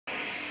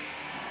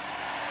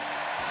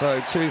So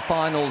 2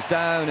 finals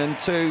down and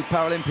 2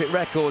 Paralympic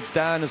records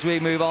down as we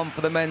move on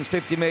for the men's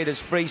 50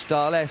 metres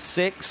freestyle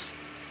S6.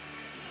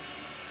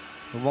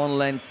 A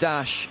 1-length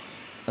dash,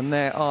 and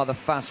there are the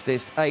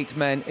fastest 8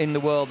 men in the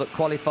world that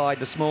qualified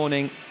this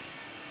morning.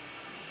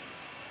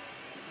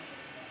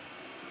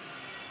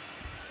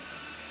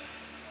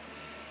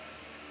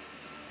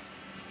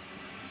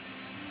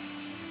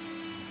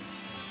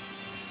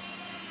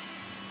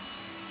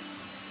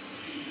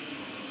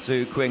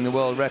 Zhu Qing, the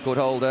world record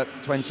holder,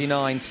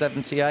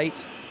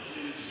 29.78.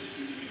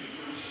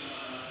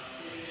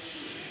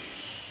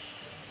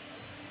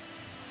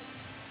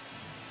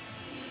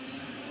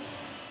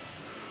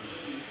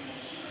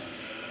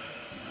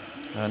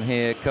 And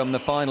here come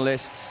the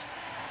finalists.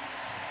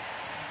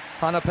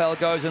 Hanapel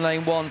goes in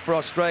lane 1 for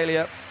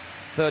Australia,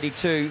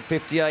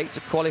 32.58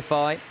 to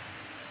qualify.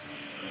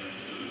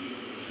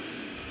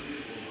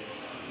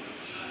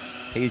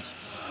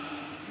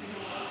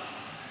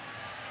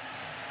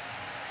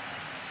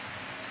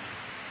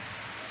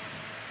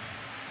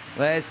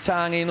 There's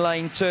Tang in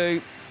lane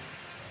 2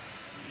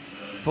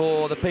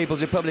 for the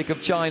People's Republic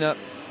of China.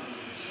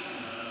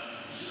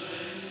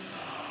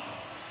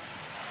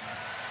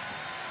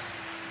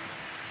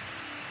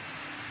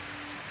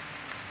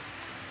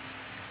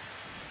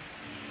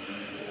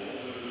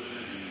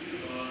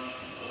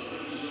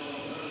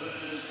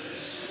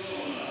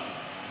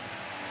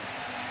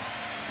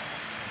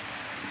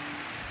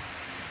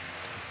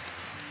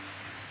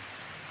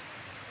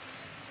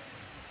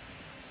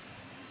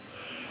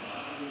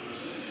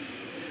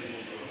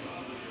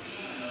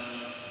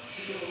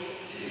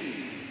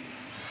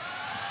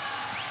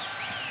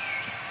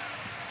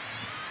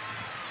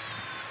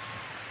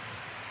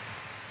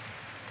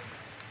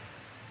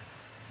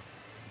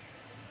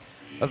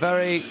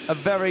 A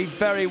very,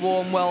 very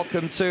warm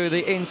welcome to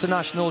the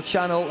international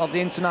channel of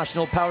the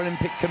International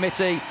Paralympic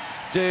Committee.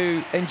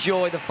 Do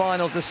enjoy the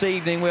finals this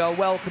evening. We are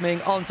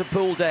welcoming onto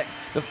pool deck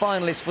the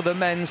finalists for the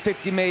men's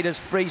 50 metres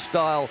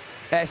freestyle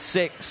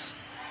S6.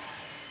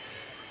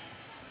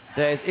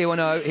 There's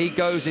Iwano, he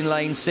goes in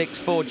lane 6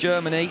 for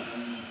Germany.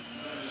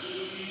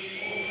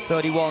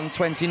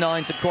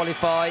 31.29 to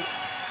qualify.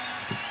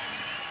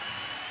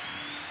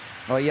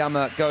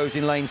 Oyama goes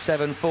in lane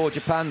 7 for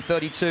Japan,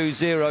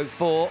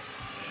 32.04.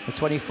 The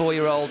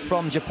 24-year-old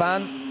from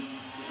Japan.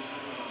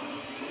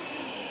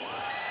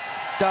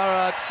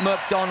 Dara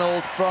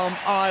McDonald from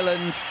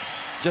Ireland,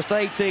 just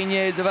 18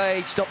 years of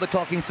age, stopped the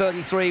clock in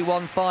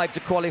 33.15 to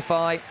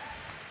qualify.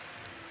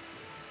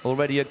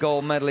 Already a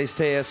gold medalist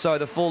here, so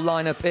the full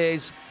lineup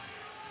is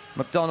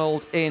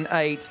McDonald in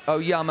 8,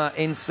 Oyama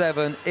in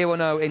 7,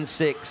 Iwano in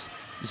 6,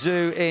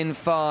 Zhu in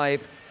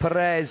 5,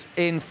 Perez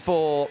in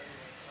 4.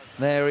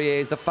 There he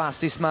is, the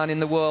fastest man in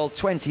the world,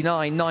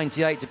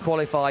 29.98 to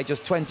qualify,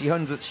 just 20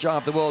 hundredths shy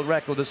of the world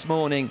record this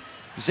morning.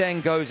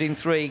 Zheng goes in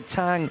 3,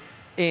 Tang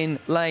in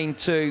lane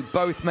 2,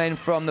 both men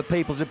from the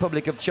People's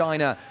Republic of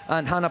China,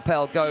 and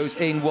Hanapel goes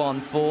in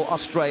 1 for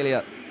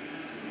Australia.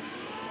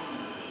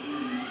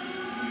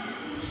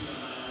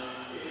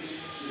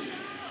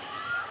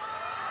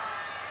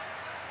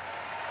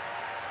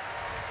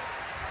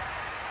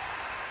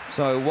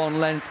 So 1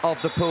 length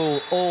of the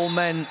pool, all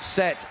men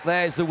set.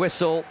 There's the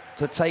whistle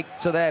to take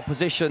to their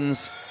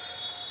positions,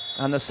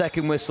 and the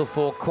second whistle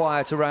for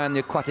quiet around the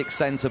aquatic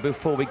centre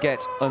before we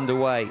get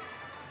underway.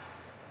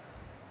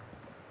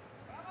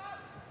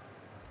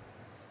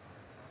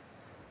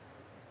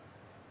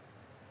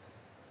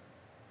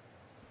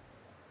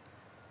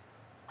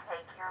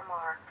 Take your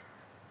marks.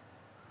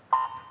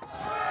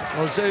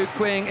 Well, Zhu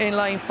Qing in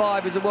lane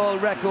 5 is a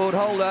world record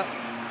holder,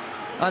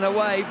 and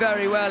away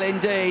very well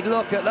indeed.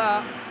 Look at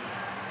that.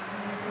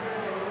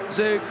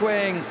 Zhu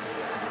Qing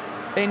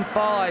in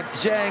 5,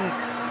 Zheng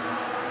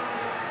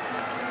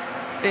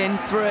in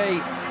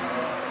 3.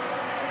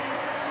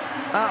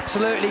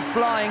 Absolutely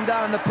flying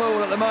down the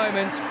pool at the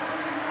moment.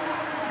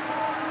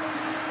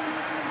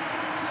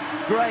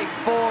 Great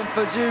form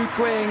for Zhu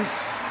Qing.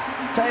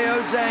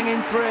 Teo Zheng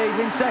in 3 is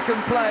in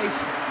second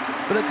place,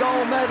 but the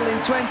gold medal in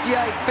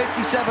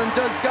 28.57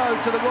 does go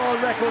to the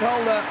world record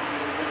holder.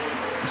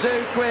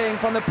 Zhu Qing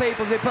from the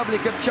People's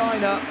Republic of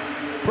China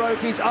broke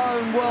his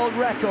own world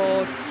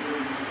record.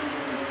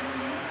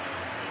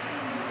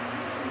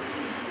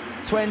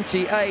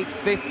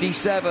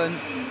 28.57.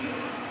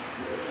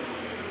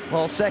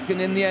 Well,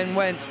 second in the end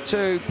went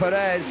to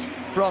Perez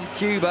from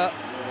Cuba.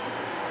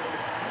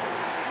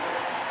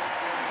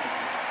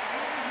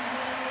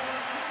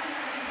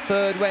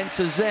 Third went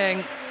to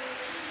Zheng.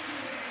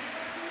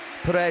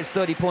 Perez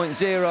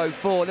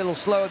 30.04, a little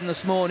slower than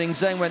this morning.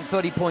 Zheng went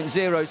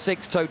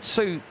 30.06, so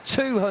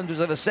 2/200ths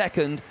of a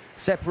second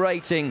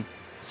separating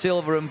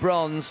silver and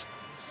bronze.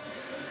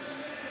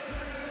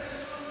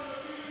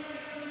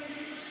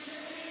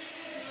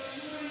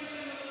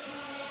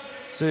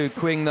 Zhu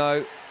Qing,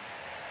 though,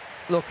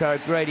 look how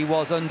great he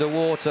was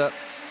underwater.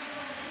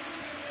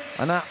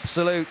 An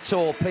absolute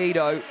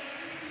torpedo.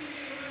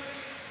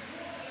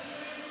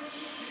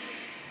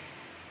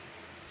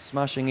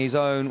 Smashing his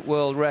own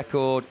world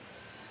record.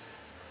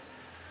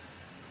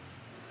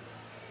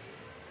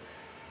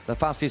 The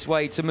fastest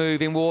way to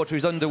move in water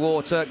is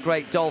underwater.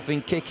 Great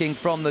dolphin kicking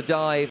from the dive.